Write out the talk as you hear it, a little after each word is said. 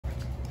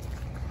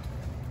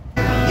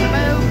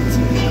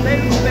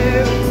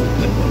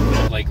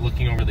like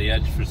looking over the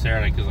edge for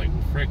Sarah, and I was like,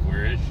 well, frick,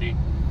 where is she?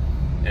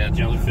 And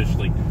jellyfish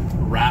like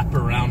wrap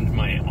around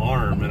my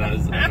arm, and I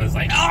was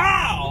like,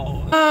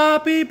 ow!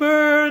 Happy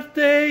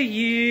birthday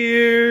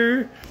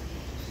year!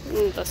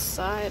 The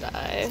side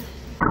eye.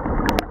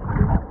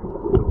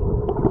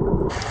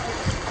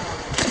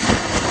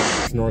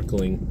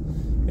 Snorkeling.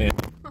 And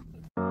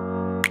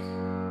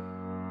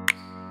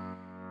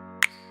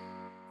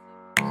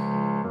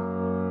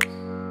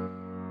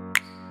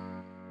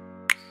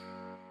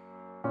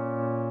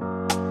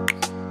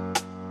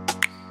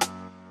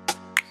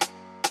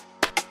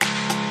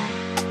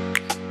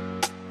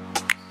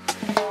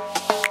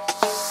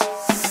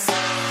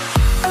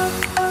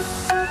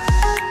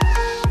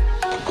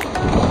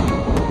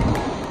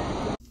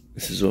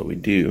this is what we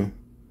do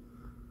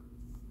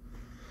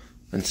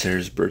on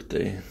Sarah's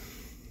birthday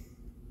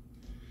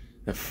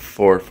at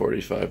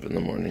 4:45 in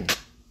the morning.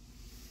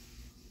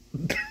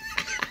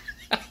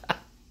 I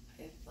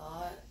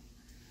thought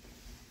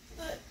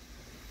that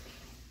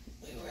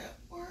we were at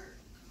work.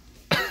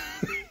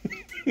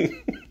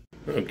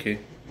 Okay,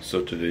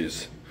 so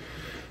today's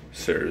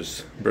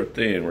Sarah's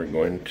birthday, and we're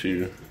going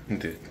to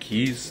the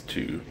Keys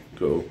to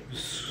go,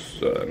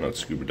 not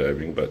scuba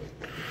diving, but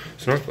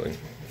snorkeling.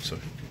 So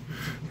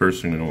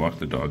first I'm going to walk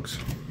the dogs.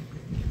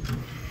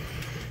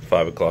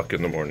 5 o'clock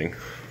in the morning.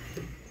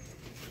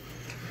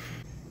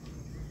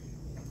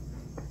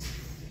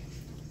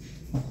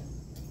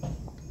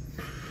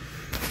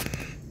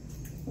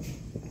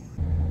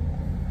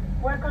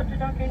 Welcome to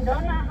Dunkin'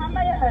 Donuts. How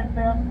may I help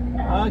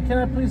you? Can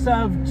I please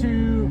have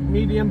 2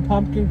 medium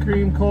pumpkin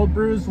cream cold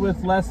brews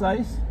with less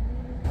ice?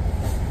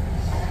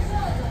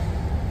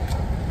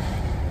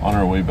 On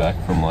our way back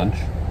from lunch,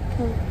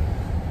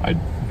 I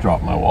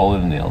dropped my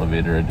wallet in the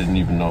elevator. I didn't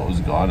even know it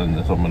was gone,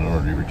 and someone had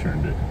already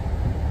returned it.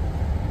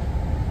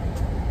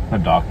 A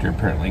doctor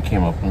apparently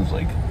came up and was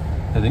like,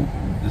 I think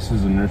this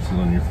is a nurse's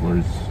on your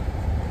floor's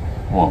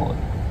wallet.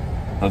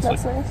 That's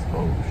like, nice.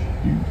 Oh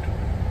shoot.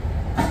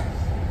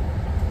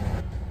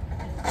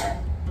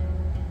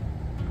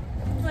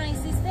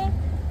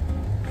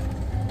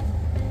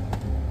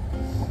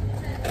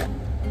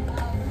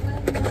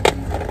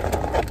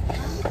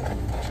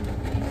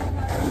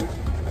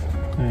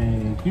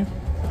 Thank you.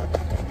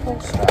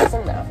 And straws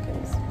and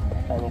napkins.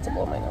 I need to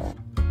blow my nose.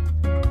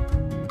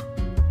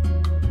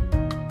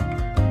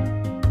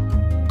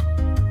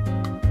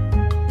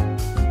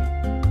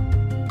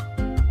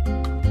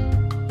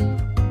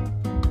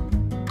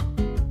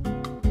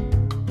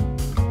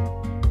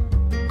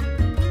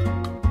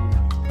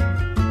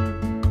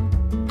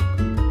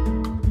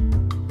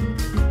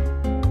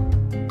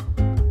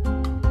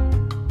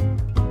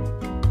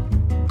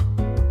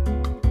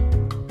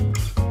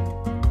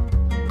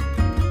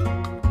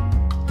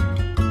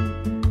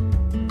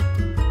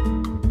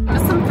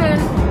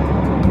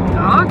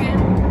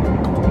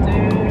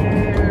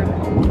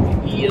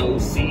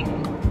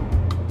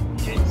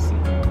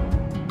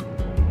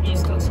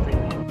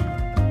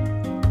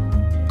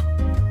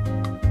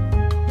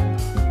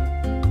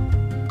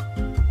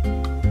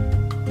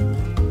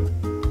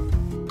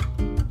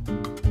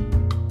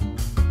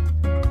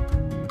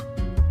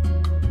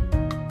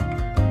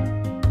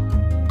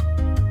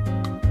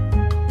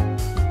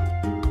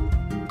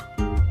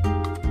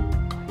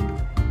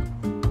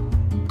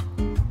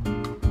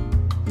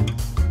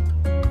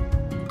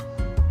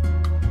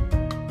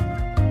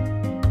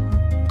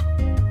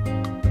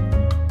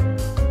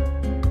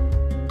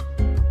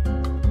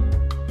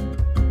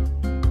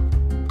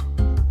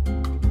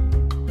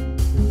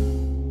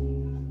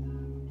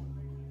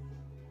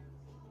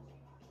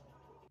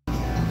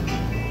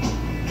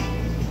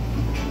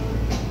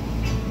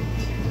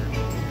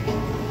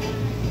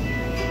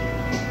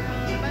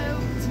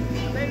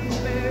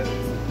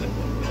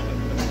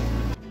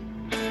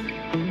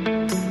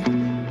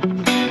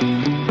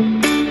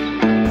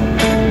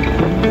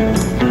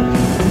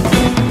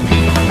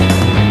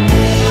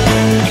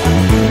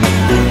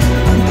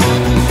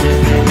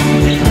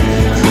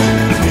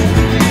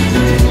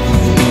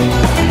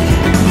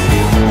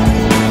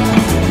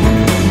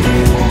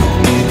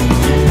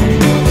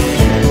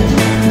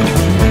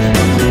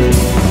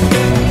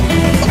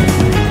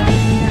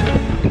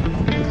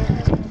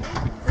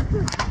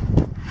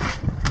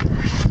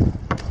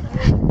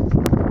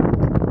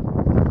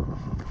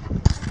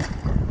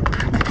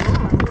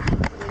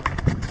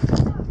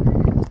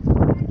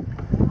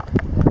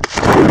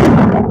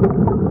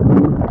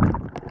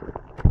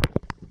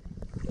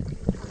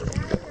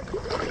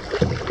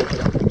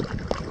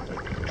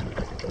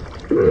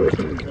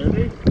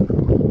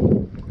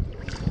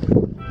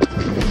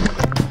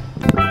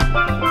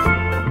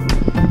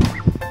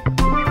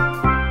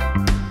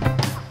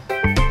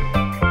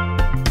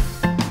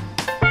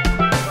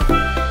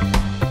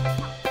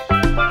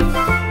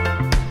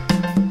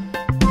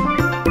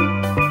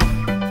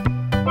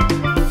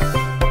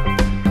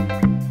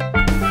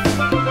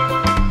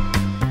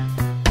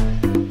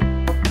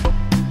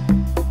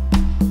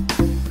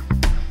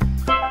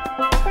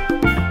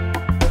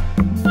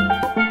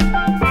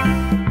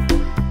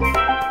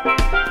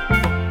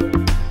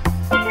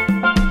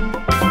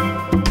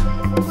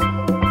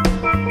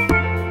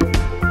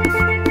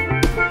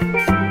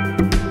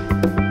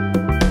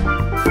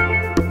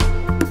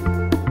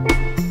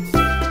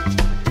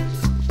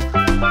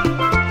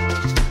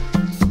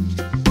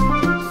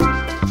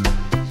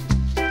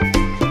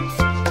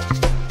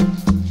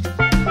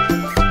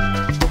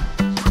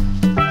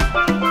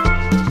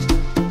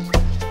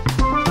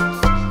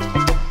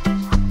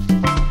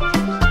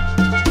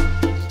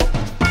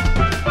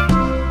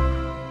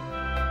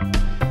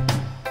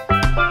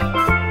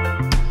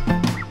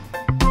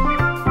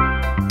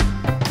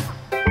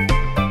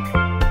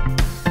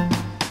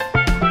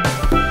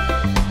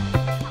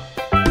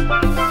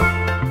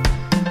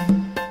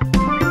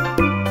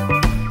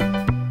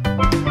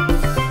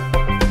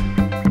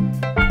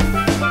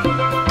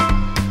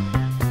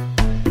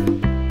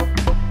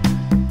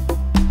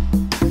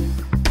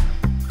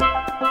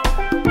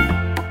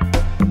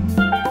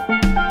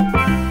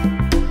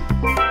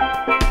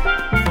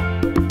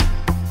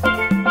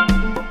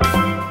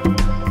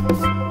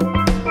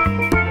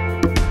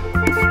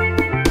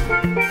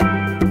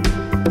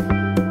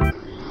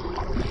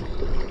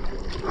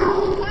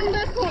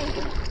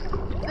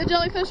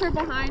 fish are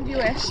behind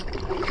you-ish.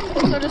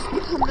 So just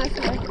come this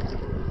way.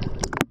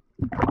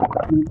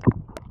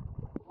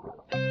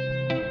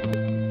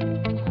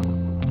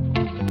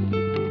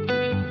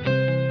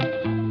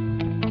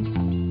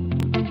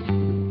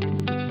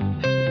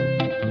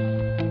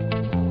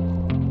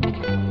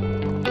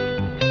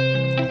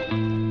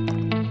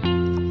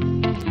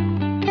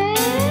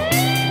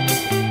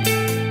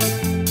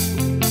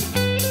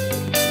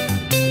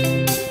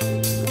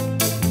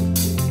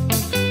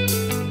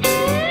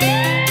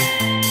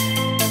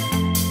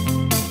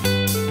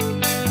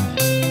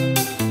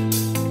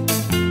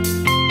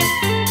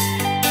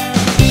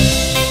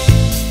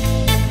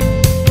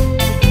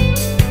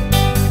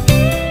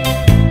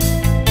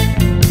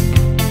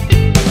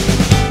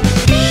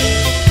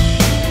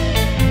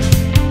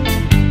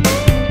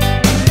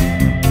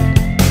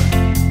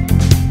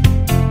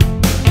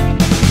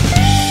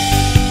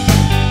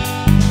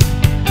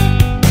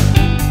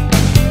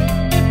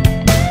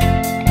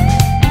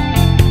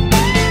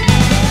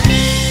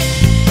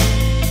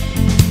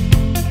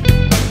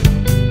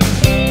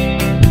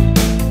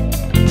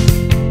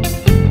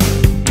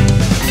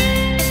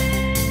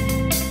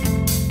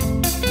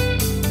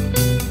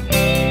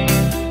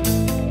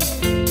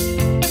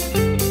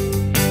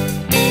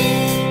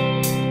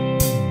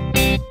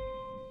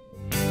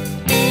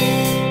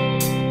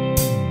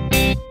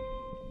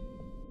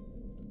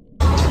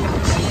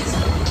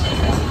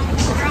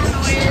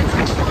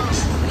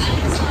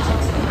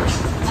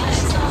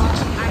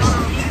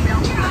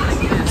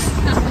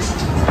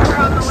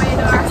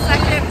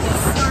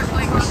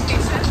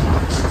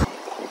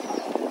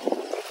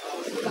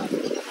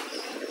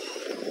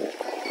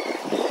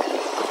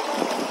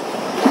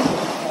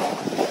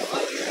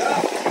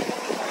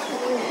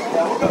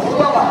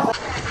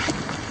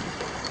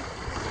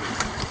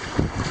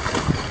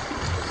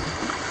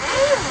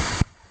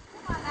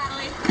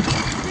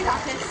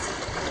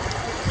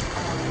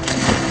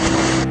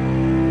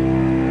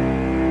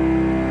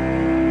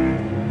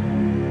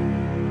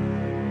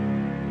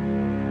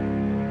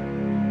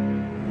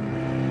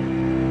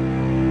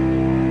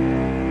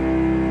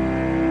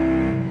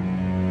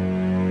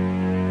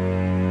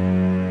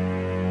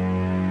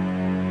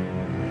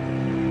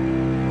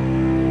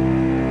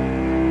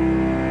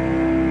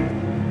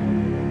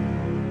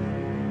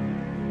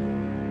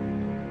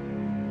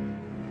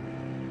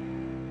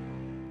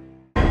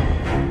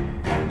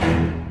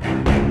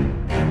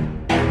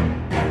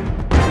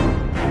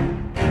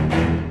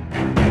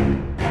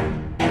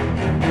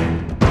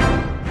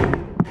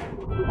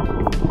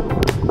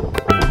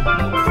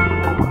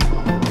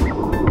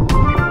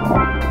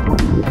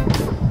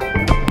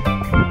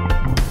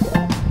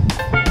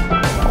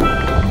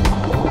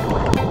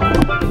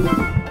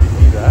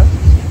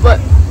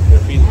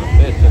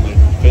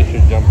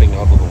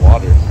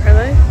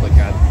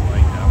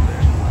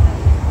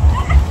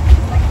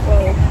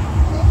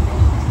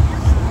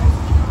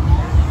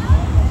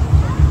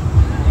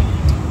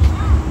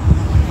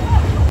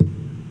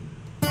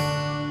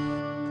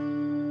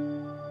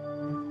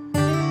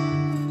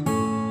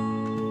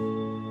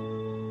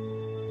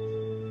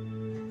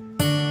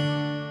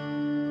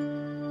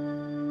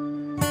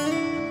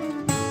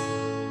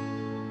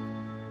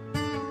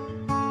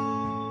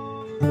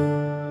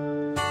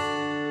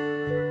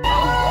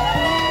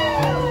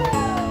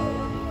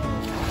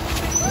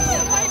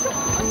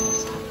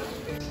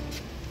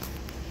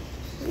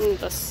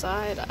 The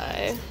side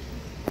eye.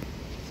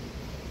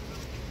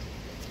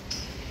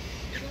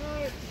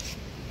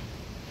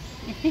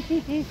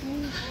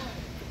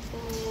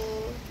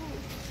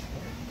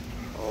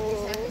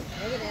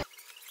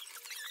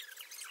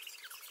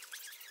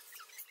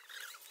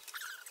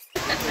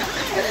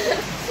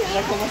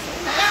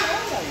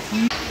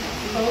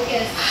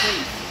 Focus.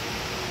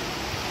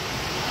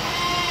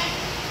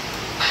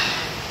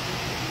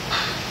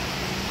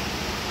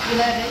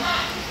 11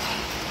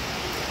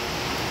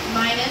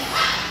 minus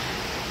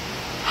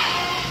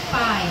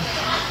 5.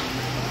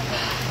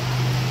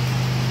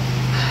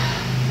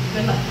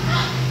 Good luck.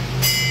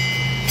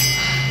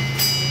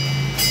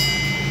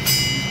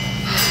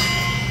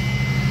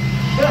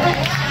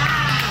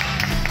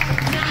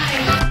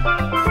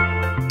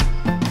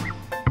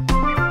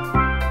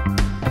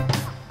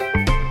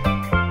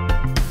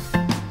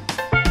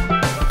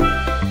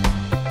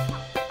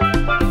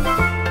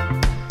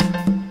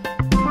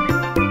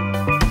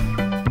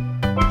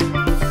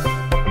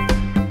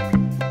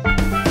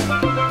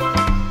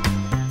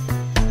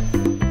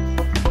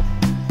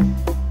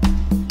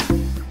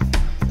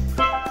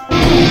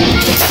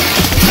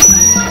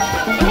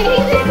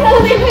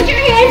 Put your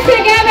hands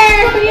together!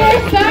 We are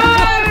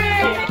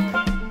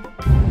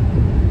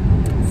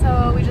So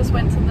we just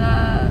went to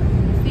the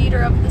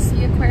theater of the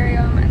Sea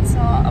Aquarium and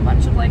saw a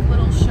bunch of like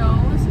little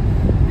shows.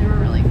 They were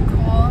really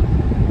cool.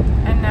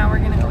 And now we're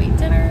gonna go eat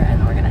dinner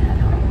and we're gonna head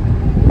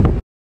home.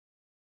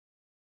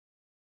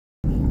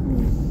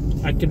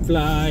 I can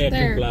fly, I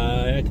can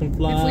fly, I can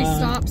fly. If we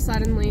stop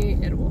suddenly,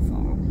 it will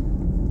fall.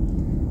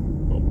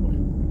 Oh boy.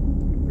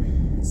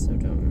 So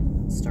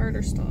don't start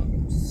or stop.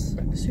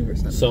 Super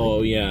suddenly.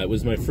 So yeah, it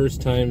was my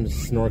first time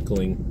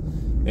snorkeling,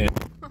 and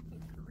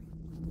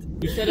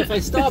You said if I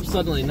stop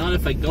suddenly, not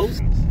if I go.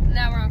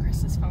 Now we're on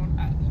Chris's phone.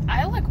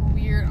 I look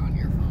weird on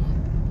your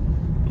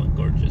phone. Look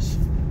gorgeous.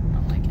 I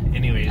like it.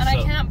 Anyway, and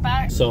I can't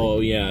back.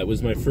 So yeah, it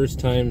was my first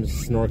time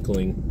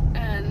snorkeling.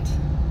 And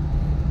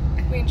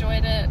we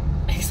enjoyed it,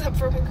 except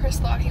for when Chris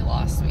thought he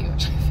lost me,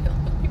 which I feel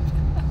really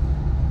bad.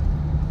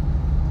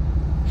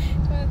 Do you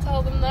want to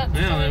tell them that?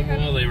 Yeah,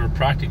 well, they were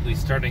practically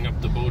starting up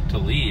the boat to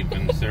leave,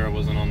 and Sarah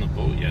wasn't on the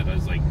boat yet. I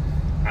was like,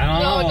 I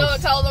don't know. No,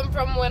 tell them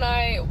from when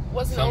I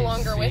was no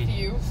longer with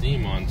you. Sea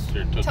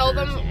monster took Tell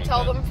her.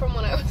 Tell them from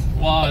when I was.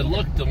 Well, I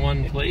looked at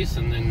one place,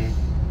 and then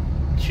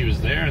she was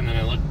there, and then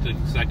I looked a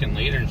second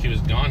later, and she was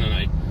gone, and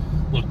I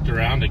looked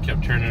around. I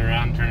kept turning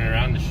around,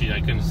 and I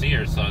couldn't see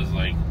her, so I was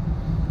like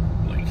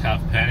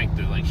half panicked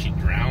that like she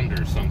drowned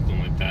or something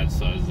like that.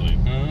 So I was like,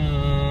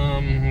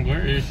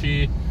 where is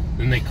she?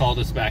 Then they called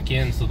us back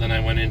in, so then I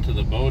went into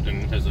the boat,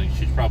 and I was like,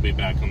 she's probably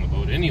back on the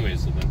boat anyway.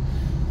 So then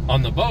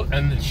on the boat,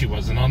 and then she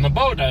wasn't on the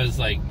boat. I was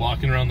like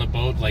walking around the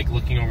boat, like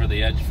looking over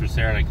the edge for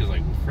Sarah, and I was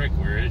like, well, frick,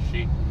 where is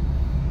she?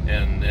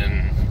 And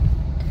then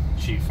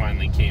she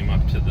finally came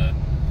up to the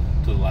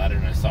ladder,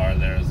 and I saw her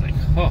there. I was like,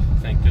 oh,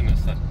 thank goodness.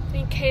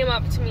 He came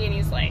up to me and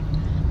he's like,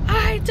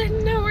 I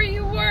didn't know where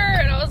you were,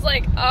 and I was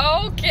like,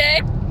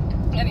 okay.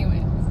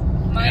 Anyways,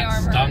 my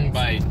arm hurts. Stung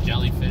by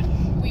jellyfish.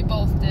 We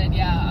both did,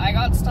 yeah. I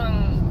got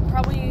stung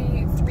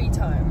probably 3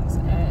 times,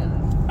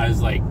 and I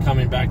was like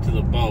coming back to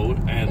the boat,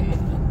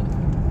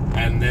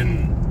 and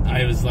then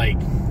I was like,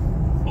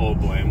 oh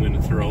boy, I'm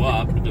gonna throw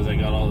up because I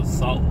got all the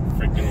salt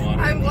freaking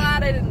water. I'm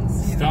glad I didn't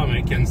see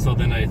stomach, and so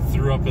then I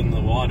threw up in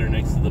the water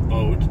next to the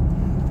boat,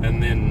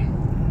 and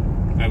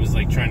then I was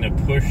like trying to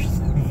push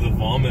the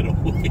vomit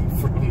away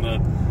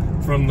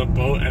from the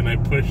boat, and I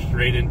pushed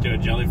right into a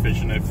jellyfish,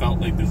 and I felt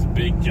like this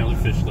big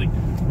jellyfish like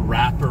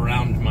wrap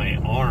around my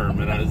arm,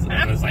 and I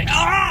was like,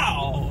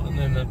 ow!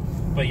 And then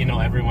but you know,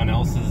 everyone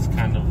else is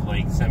kind of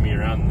like semi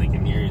around and they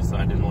can hear you, so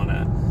I didn't want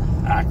to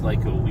act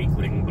like a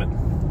weakling. But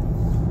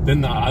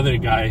then the other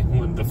guy,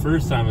 when the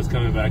first time I was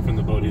coming back from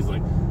the boat, he's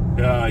like,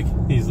 yeah,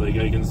 he's like,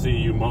 I can see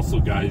you muscle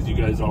guys, you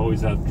guys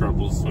always have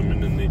trouble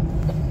swimming in the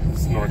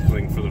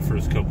snorkeling for the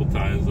first couple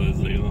times. I was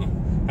like, well,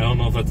 I don't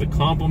know if that's a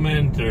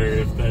compliment or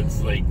if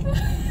that's like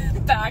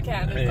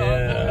backhanded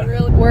compliment.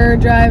 Really. We're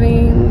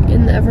driving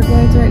in the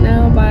Everglades right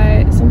now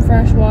by some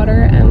fresh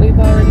water, and we've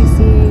already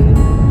seen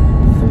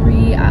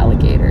 3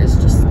 alligators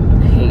just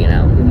hanging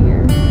out in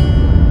here.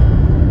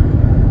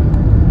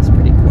 It's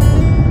pretty cool.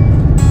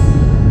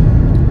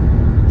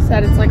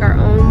 Said it's like our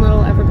own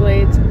little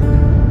Everglades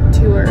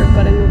tour,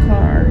 but in the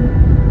car.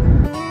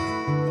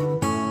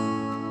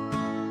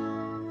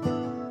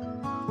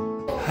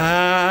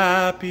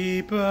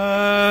 Happy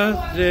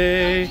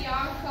birthday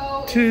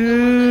to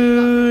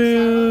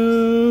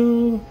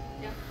you.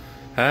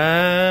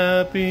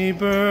 Happy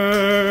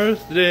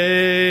birthday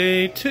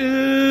to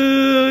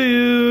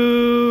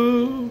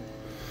you.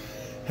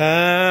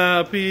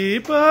 Happy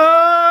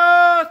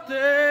birthday,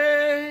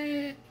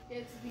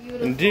 It's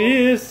beautiful.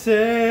 dear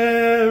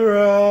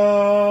Sarah.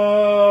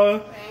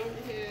 Thank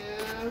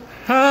you.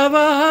 Have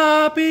a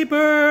happy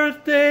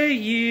birthday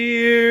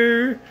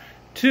year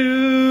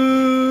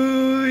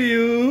to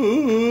you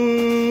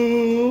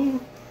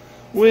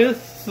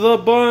with the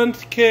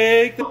bundt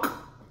cake.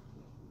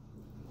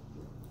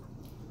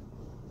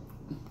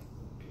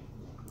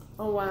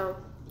 Oh wow,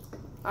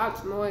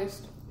 that's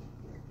moist.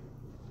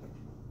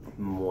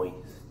 Moist.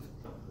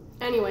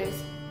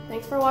 Anyways,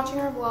 thanks for watching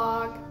our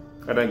vlog.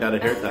 And I got a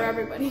And for haircut.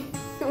 everybody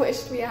who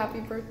wished me a happy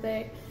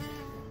birthday.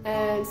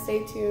 And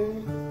stay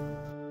tuned